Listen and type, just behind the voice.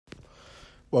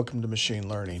Welcome to Machine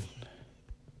Learning.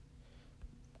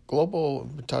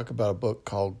 We talk about a book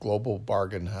called Global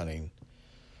Bargain Hunting.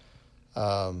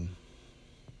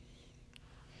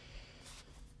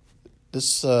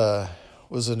 This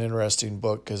was an interesting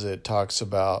book because it talks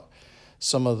about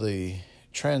some of the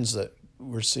trends that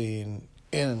we're seeing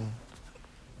on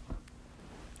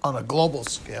a global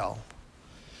scale.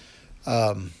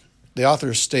 The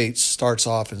author starts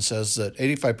off and says that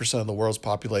 85% of the world's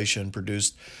population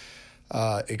produced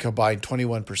a combined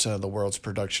 21% of the world's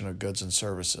production of goods and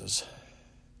services.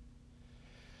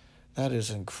 That is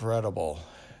incredible.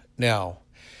 Now,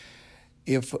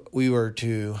 if we were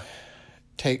to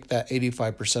take that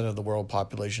 85% of the world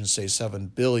population, say 7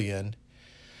 billion,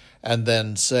 and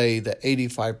then say that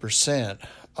 85%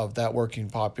 of that working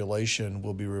population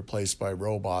will be replaced by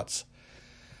robots,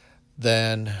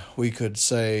 then we could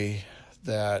say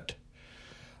that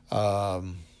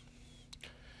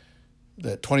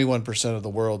that 21% of the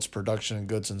world's production of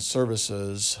goods and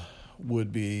services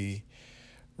would be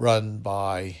run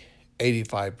by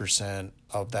 85%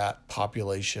 of that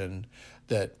population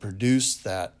that produced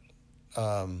those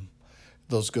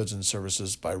goods and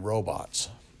services by robots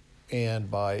and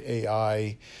by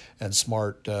AI and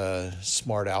smart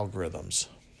algorithms.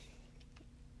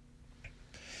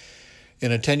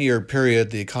 In a 10-year period,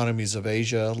 the economies of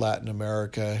Asia, Latin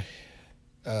America,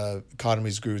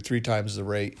 economies grew 3 times the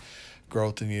rate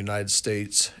growth in the United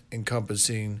States,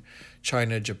 encompassing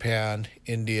China, Japan,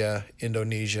 India,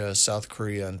 Indonesia, South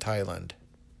Korea, and Thailand.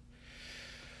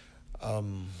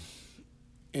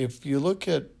 If you look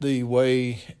at the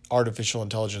way artificial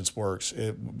intelligence works,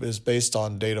 it is based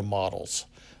on data models.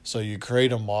 So you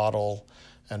create a model,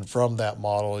 and from that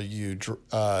model, you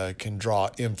can draw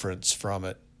inference from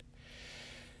it.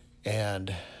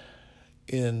 And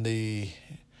in the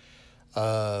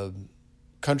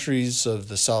countries of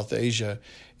the South Asia,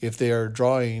 if they are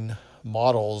drawing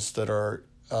models that are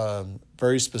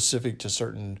very specific to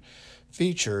certain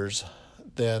features,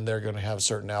 then they're going to have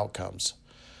certain outcomes.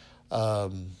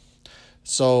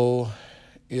 So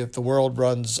if the world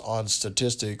runs on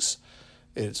statistics,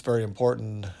 it's very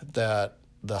important that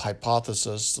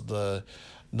the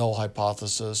null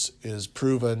hypothesis is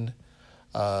proven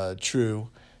true,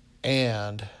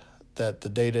 and that the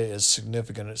data is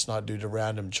significant. It's not due to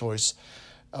random choice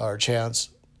or chance,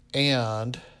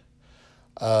 and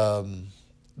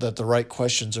that the right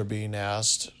questions are being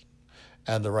asked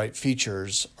and the right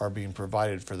features are being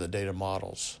provided for the data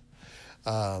models.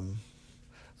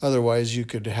 Otherwise, you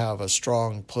could have a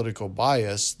strong political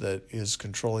bias that is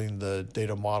controlling the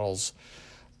data models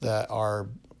that are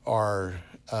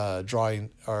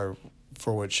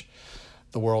for which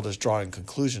the world is drawing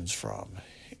conclusions from.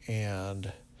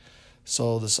 And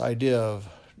so this idea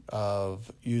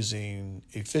of using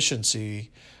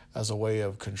efficiency as a way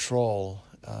of control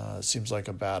seems like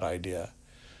a bad idea.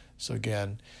 So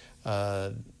again,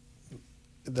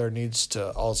 there needs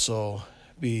to also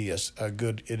be a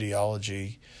good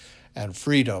ideology, and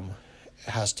freedom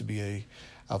has to be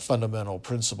a fundamental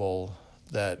principle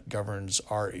that governs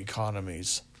our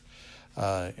economies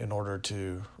in order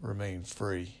to remain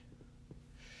free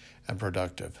and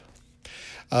productive.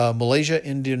 Malaysia,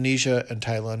 Indonesia, and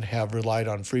Thailand have relied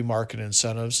on free market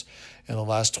incentives in the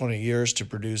last 20 years to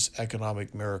produce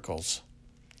economic miracles.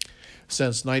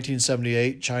 Since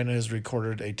 1978, China has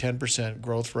recorded a 10%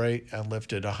 growth rate and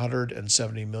lifted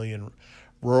 170 million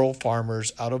rural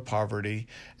farmers out of poverty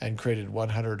and created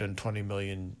 120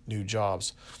 million new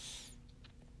jobs.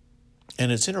 And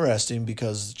it's interesting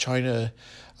because China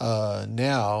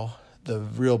now, the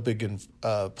real big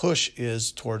push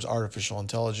is towards artificial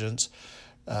intelligence.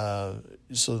 So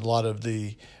a lot of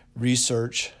the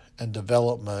research and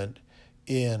development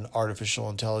in artificial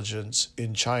intelligence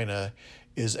in China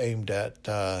is aimed at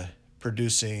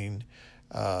producing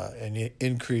an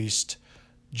increased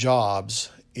jobs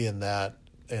in that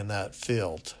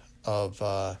field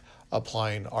of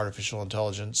applying artificial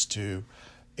intelligence to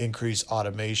increase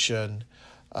automation,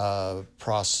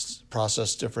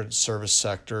 process different service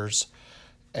sectors,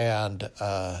 and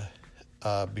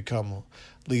become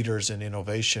leaders in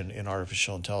innovation in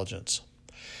artificial intelligence.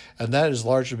 And that is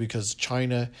largely because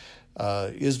China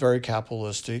is very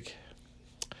capitalistic,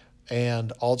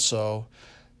 and also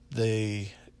the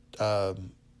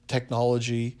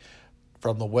technology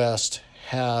from the West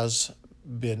has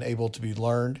been able to be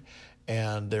learned,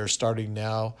 and they're starting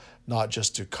now not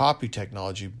just to copy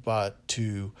technology but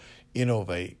to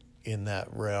innovate in that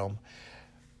realm.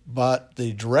 But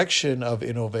the direction of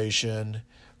innovation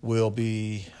will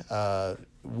be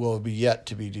yet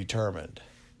to be determined,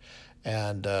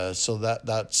 and so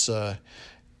that's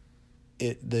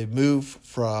it. They move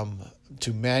from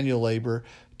to manual labor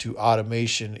to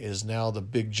automation is now the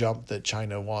big jump that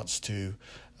China wants to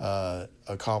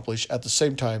accomplish. At the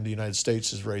same time, the United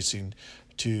States is racing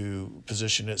to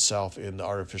position itself in the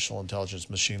artificial intelligence,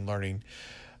 machine learning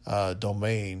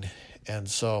domain. And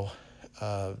so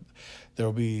there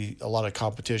will be a lot of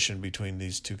competition between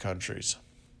these two countries.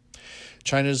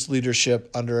 China's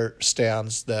leadership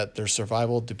understands that their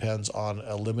survival depends on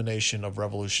elimination of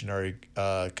revolutionary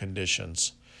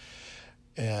conditions.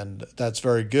 And that's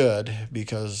very good,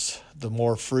 because the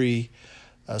more free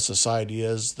a society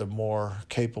is, the more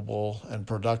capable and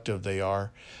productive they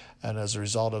are. And as a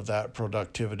result of that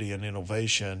productivity and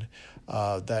innovation,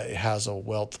 that has a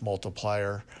wealth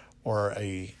multiplier or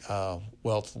a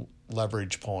wealth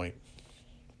leverage point.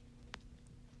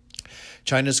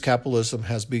 China's capitalism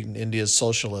has beaten India's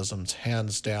socialism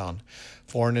hands down.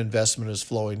 Foreign investment is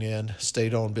flowing in,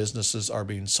 state-owned businesses are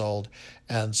being sold,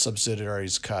 and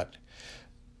subsidiaries cut.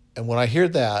 And when I hear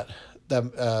that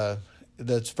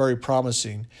that's very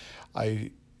promising.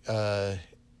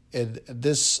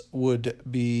 This would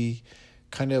be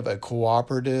kind of a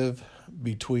cooperative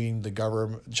between the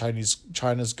government,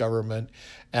 China's government,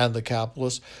 and the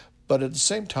capitalists. But at the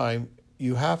same time,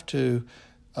 you have to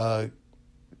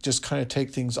just kind of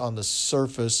take things on the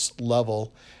surface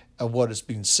level of what is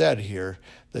being said here,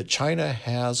 that China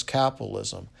has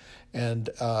capitalism, and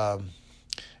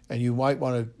you might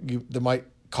they might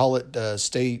call it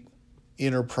state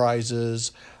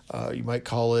enterprises, you might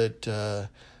call it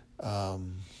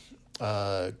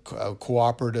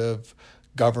cooperative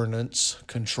governance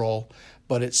control,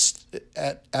 but it's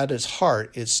at its heart,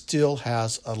 it still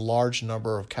has a large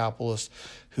number of capitalists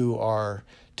who are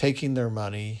taking their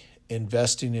money,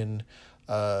 investing in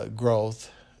growth,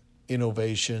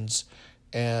 innovations,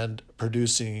 and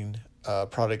producing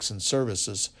products and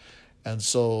services. And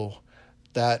so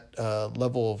that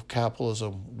level of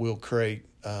capitalism will create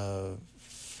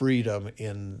freedom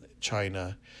in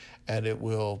China, and it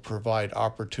will provide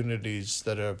opportunities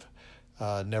that have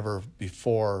never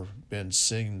before been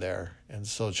seen there. And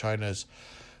so China's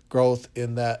growth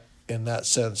in that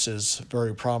sense is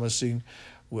very promising.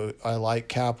 I like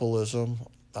capitalism.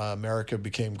 America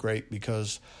became great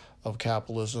because of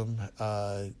capitalism,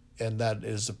 and that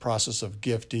is the process of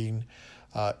gifting,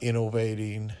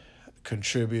 innovating,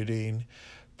 contributing,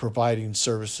 providing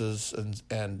services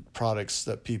and products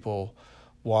that people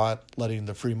want, letting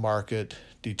the free market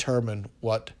determine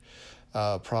what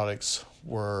products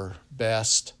were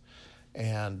best,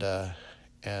 and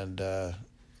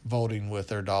voting with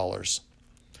their dollars.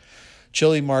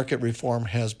 Chile market reform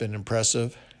has been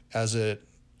impressive as it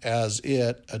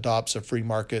adopts a free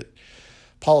market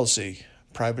policy,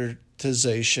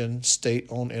 privatization,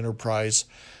 state-owned enterprise,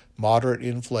 moderate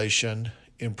inflation,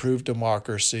 improved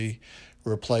democracy,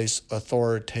 replace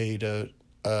authoritative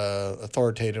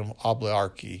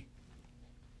oligarchy.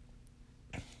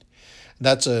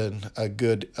 That's a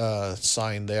good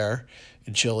sign there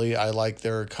in Chile. I like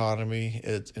their economy.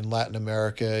 In Latin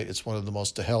America, it's one of the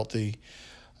most healthy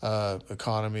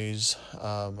economies.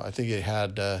 I think it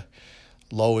had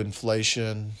low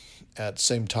inflation. At the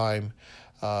same time,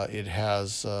 it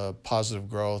has positive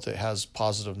growth. It has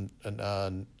positive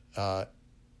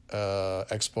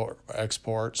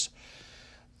exports.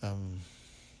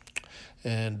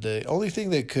 And the only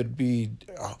thing that could be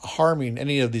harming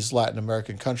any of these Latin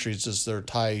American countries is they're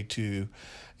tied to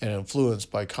and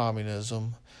influenced by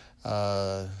communism.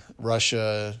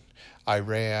 Russia,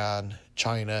 Iran,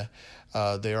 China,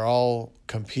 they are all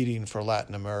competing for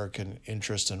Latin American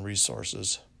interests and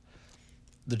resources.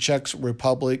 The Czech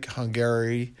Republic,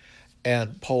 Hungary,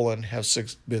 and Poland have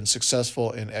been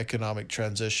successful in economic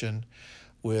transition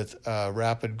with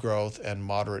rapid growth and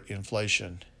moderate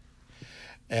inflation.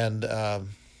 And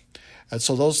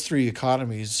so those three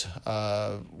economies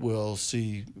will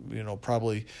see,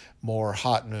 probably more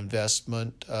hot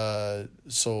investment.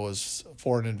 So as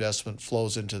foreign investment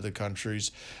flows into the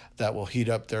countries, that will heat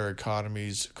up their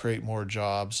economies, create more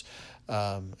jobs.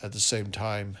 At the same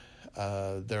time,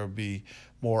 there will be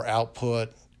more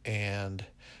output, and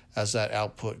as that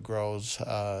output grows,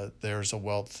 there's a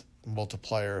wealth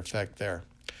multiplier effect there.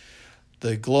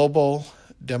 The global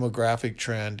demographic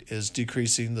trend is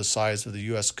decreasing the size of the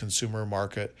U.S. consumer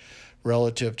market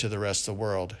relative to the rest of the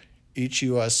world. Each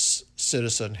U.S.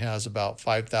 citizen has about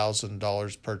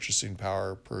 $5,000 purchasing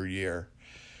power per year.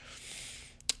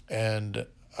 And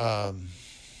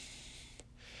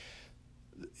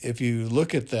if you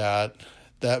look at that,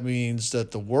 that means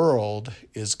that the world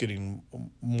is getting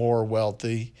more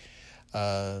wealthy,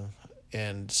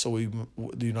 and so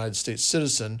the United States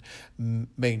citizen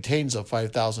maintains a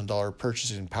 $5,000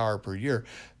 purchasing power per year,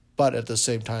 but at the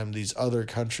same time, these other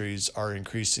countries are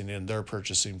increasing in their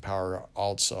purchasing power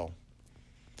also.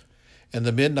 In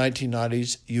the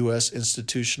mid-1990s, U.S.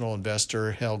 institutional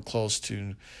investor held close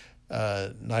to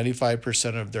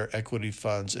 95% of their equity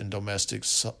funds in domestic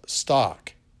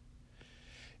stock.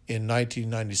 In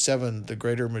 1997, the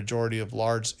greater majority of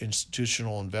large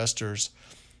institutional investors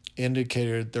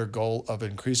indicated their goal of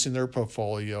increasing their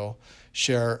portfolio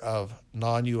share of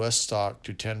non-U.S. stock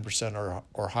to 10%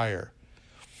 or higher.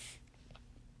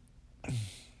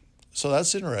 So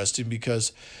that's interesting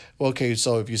because,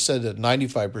 so if you said that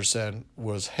 95%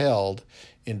 was held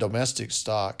in domestic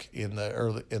stock in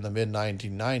the mid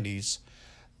 1990s,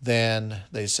 then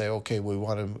they say, okay, we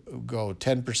want to go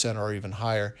 10% or even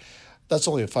higher. That's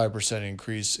only a 5%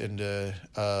 increase into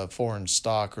foreign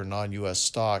stock or non-U.S.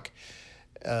 stock.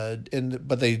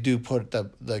 But they do put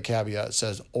the caveat that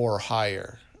says or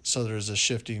higher. So there's a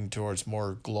shifting towards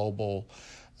more global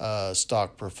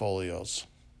stock portfolios.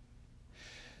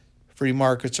 Free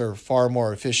markets are far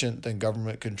more efficient than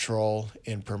government control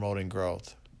in promoting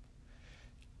growth.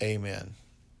 Amen.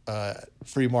 When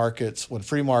free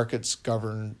markets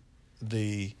govern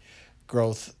the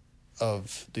growth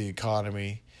of the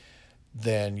economy,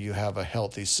 then you have a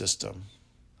healthy system.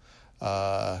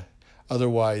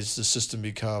 Otherwise, the system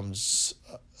becomes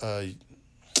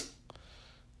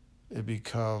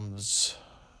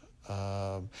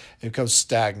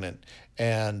stagnant,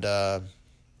 and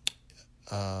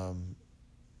I'm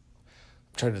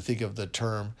trying to think of the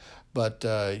term, but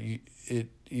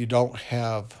you don't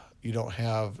have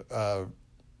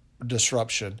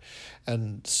disruption,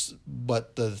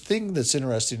 but the thing that's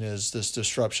interesting is this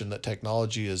disruption that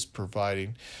technology is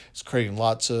providing. It's creating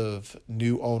lots of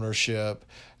new ownership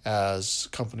as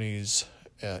companies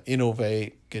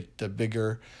innovate, get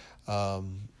bigger.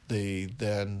 They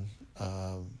then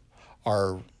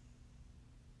are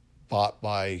bought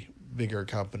by bigger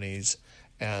companies,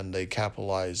 and they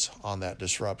capitalize on that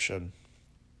disruption.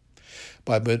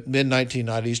 By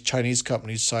mid-1990s, Chinese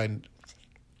companies signed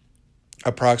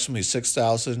approximately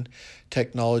 6,000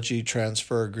 technology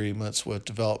transfer agreements with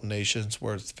developed nations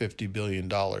worth $50 billion.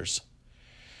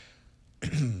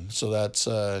 So that's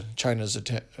China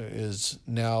is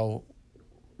now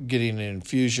getting an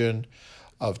infusion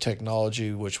of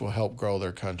technology which will help grow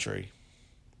their country.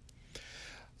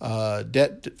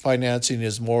 Debt financing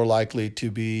is more likely to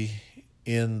be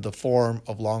in the form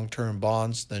of long-term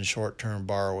bonds than short-term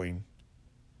borrowing.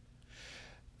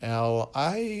 Now,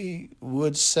 I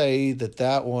would say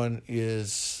that one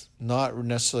is not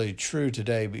necessarily true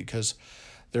today because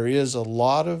there is a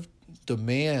lot of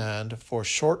demand for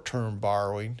short-term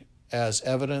borrowing as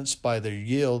evidenced by the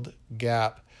yield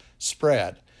gap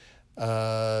spread.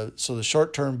 So the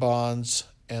short-term bonds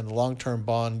and the long-term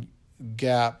bond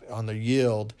gap on the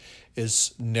yield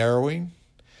is narrowing,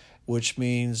 which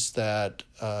means that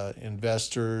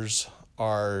investors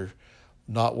are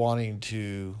not wanting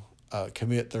to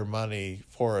commit their money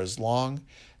for as long,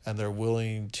 and they're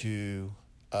willing to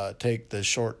take the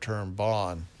short-term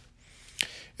bond.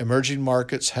 Emerging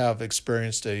markets have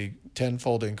experienced a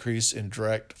tenfold increase in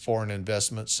direct foreign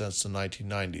investment since the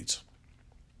 1990s.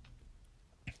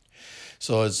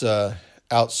 So as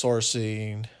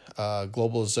outsourcing,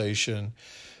 globalization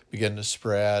began to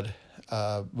spread,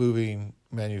 moving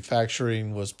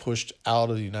manufacturing was pushed out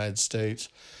of the United States.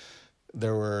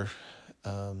 There were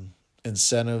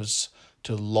incentives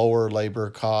to lower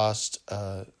labor costs,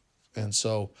 and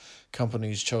so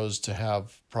companies chose to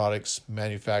have products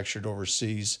manufactured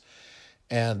overseas,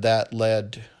 and that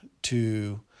led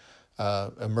to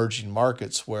emerging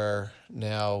markets where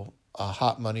now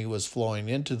hot money was flowing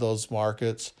into those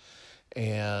markets,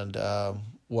 and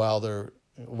while there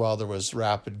was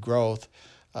rapid growth,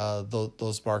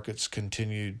 those markets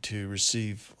continued to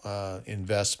receive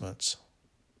investments.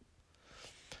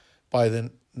 By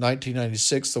the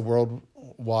 1996, the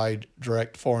worldwide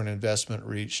direct foreign investment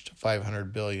reached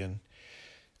 $500 billion.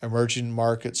 Emerging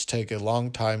markets take a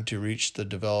long time to reach the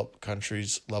developed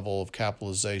countries' level of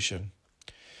capitalization.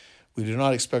 We do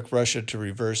not expect Russia to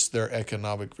reverse their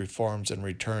economic reforms and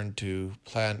return to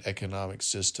planned economic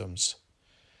systems.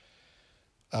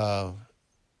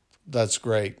 That's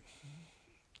great,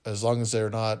 as long as they're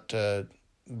not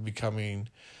becoming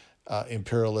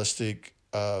imperialistic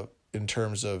in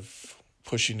terms of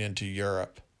pushing into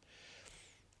Europe.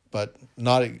 But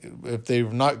not if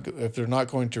they're not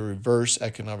going to reverse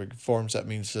economic reforms. That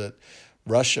means that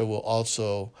Russia will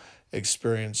also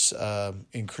experience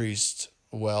increased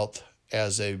wealth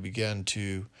as they begin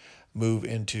to move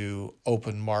into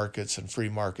open markets and free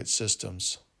market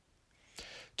systems.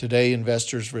 Today,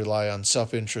 investors rely on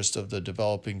self-interest of the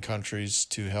developing countries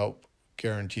to help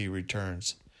guarantee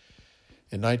returns.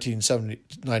 In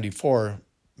 1994,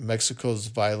 Mexico's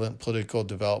violent political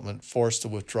development forced the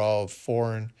withdrawal of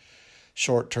foreign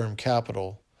short-term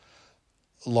capital.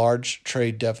 Large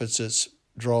trade deficits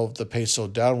drove the peso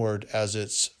downward as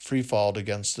its freefall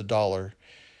against the dollar.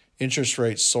 Interest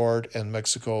rates soared and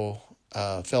Mexico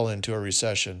fell into a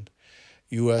recession.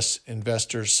 U.S.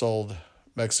 investors sold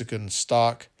Mexican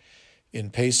stock in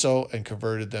peso and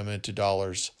converted them into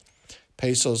dollars.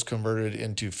 Pesos converted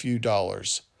into few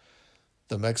dollars.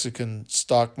 The Mexican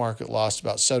stock market lost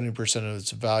about 70% of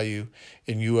its value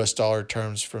in U.S. dollar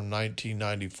terms from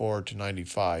 1994 to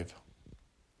 95.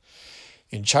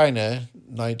 In China,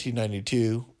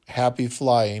 1992, Happy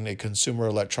Flying, a consumer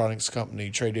electronics company,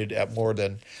 traded at more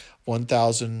than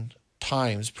 1,000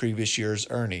 times previous year's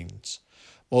earnings.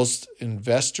 Most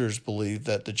investors believed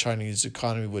that the Chinese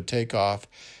economy would take off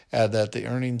and that the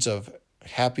earnings of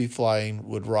Happy Flying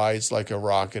would rise like a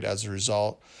rocket as a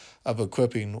result of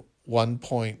equipping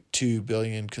 1.2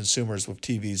 billion consumers with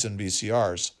TVs and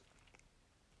VCRs.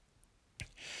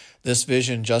 This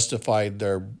vision justified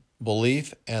their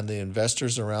belief, and the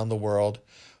investors around the world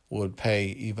would pay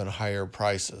even higher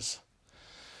prices.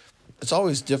 It's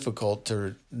always difficult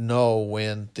to know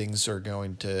when things are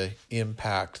going to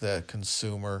impact the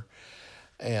consumer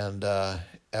and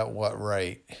at what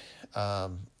rate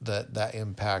that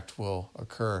impact will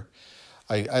occur.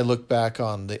 I look back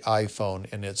on the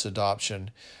iPhone and its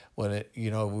adoption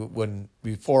when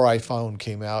before iPhone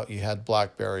came out, you had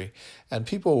BlackBerry, and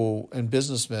people and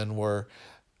businessmen were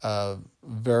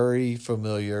very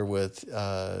familiar with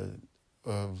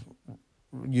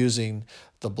using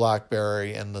the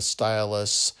BlackBerry and the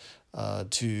stylus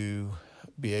to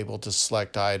be able to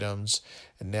select items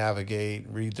and navigate,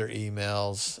 read their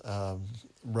emails,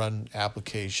 run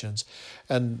applications.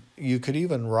 And you could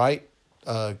even write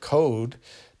code.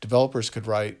 Developers could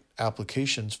write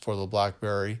applications for the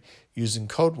BlackBerry using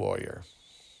CodeWarrior.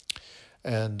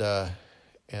 And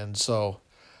so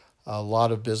a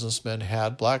lot of businessmen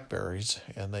had BlackBerries,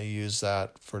 and they used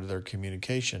that for their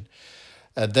communication.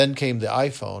 And then came the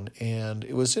iPhone, and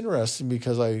it was interesting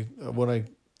because when I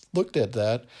looked at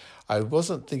that, I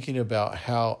wasn't thinking about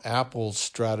how Apple's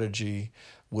strategy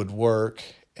would work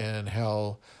and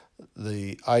how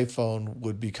the iPhone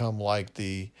would become like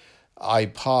the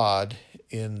iPod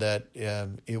in that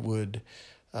it would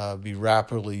be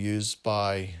rapidly used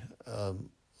by a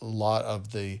lot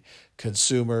of the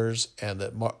consumers, and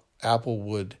that Apple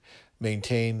would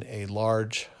maintain a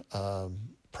large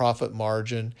profit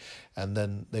margin, and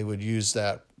then they would use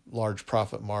that large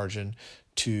profit margin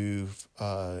to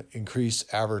increase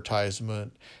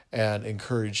advertisement and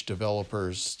encourage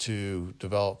developers to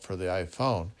develop for the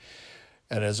iPhone.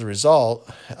 And as a result,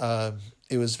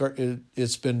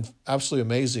 it's been absolutely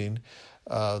amazing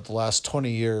the last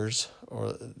 20 years,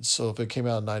 or so if it came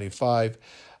out in 95,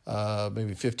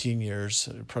 maybe 15 years,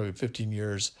 probably 15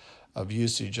 years of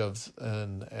usage of,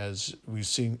 and as we've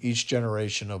seen each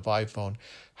generation of iPhone,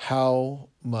 how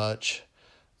much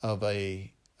of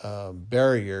a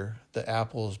barrier that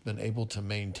Apple has been able to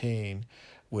maintain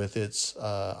with its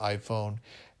iPhone,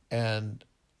 and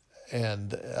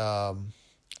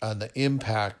the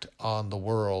impact on the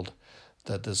world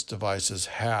that this device has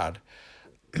had.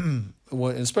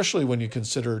 Especially when you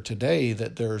consider today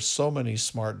that there are so many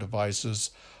smart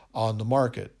devices on the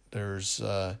market. There's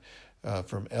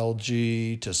from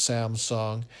LG to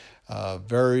Samsung,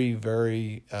 very,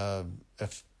 very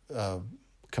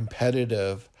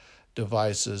competitive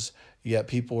devices, yet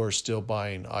people are still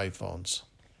buying iPhones.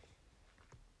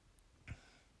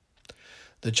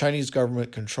 The Chinese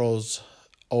government controls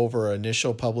over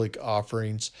initial public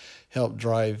offerings help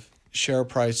drive share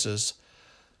prices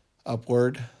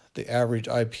upward. The average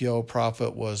IPO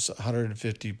profit was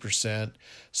 150%.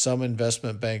 Some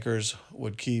investment bankers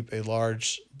would keep a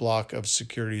large block of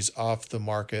securities off the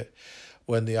market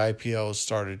when the IPO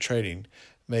started trading,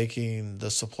 making the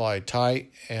supply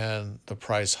tight and the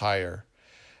price higher.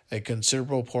 A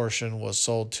considerable portion was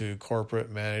sold to corporate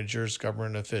managers,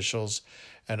 government officials,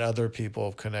 and other people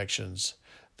of connections.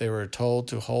 They were told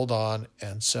to hold on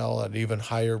and sell at even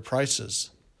higher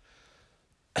prices.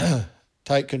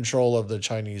 Tight control of the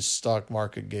Chinese stock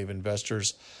market gave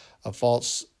investors a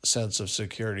false sense of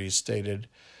security, stated,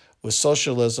 "With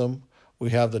socialism, we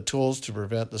have the tools to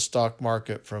prevent the stock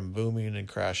market from booming and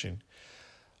crashing."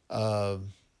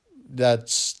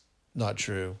 That's not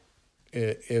true.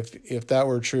 If that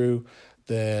were true,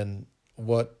 then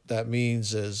what that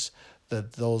means is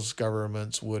that those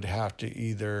governments would have to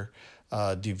either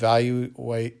devalue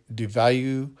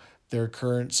their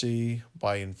currency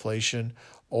by inflation,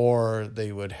 or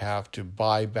they would have to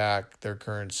buy back their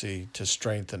currency to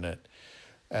strengthen it.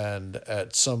 And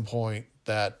at some point,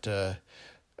 that the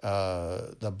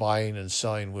buying and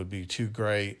selling would be too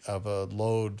great of a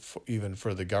load even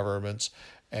for the governments,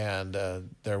 and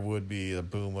there would be a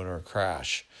boom or a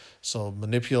crash. So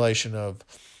manipulation of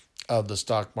the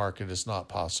stock market is not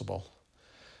possible.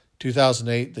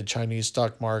 2008, the Chinese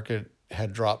stock market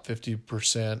had dropped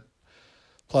 50%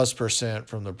 plus percent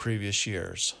from the previous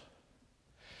years.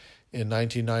 In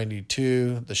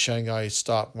 1992, the Shanghai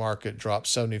stock market dropped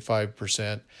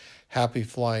 75%. Happy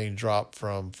Flying dropped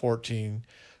from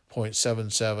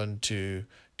 14.77 to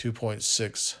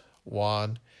 2.6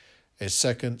 yuan. A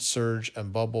second surge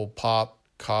and bubble pop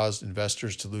caused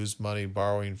investors to lose money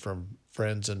borrowing from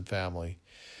friends and family.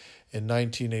 In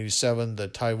 1987, the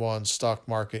Taiwan stock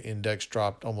market index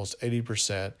dropped almost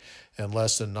 80% in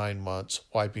less than 9 months,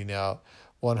 wiping out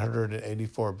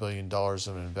 $184 billion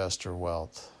of investor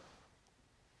wealth.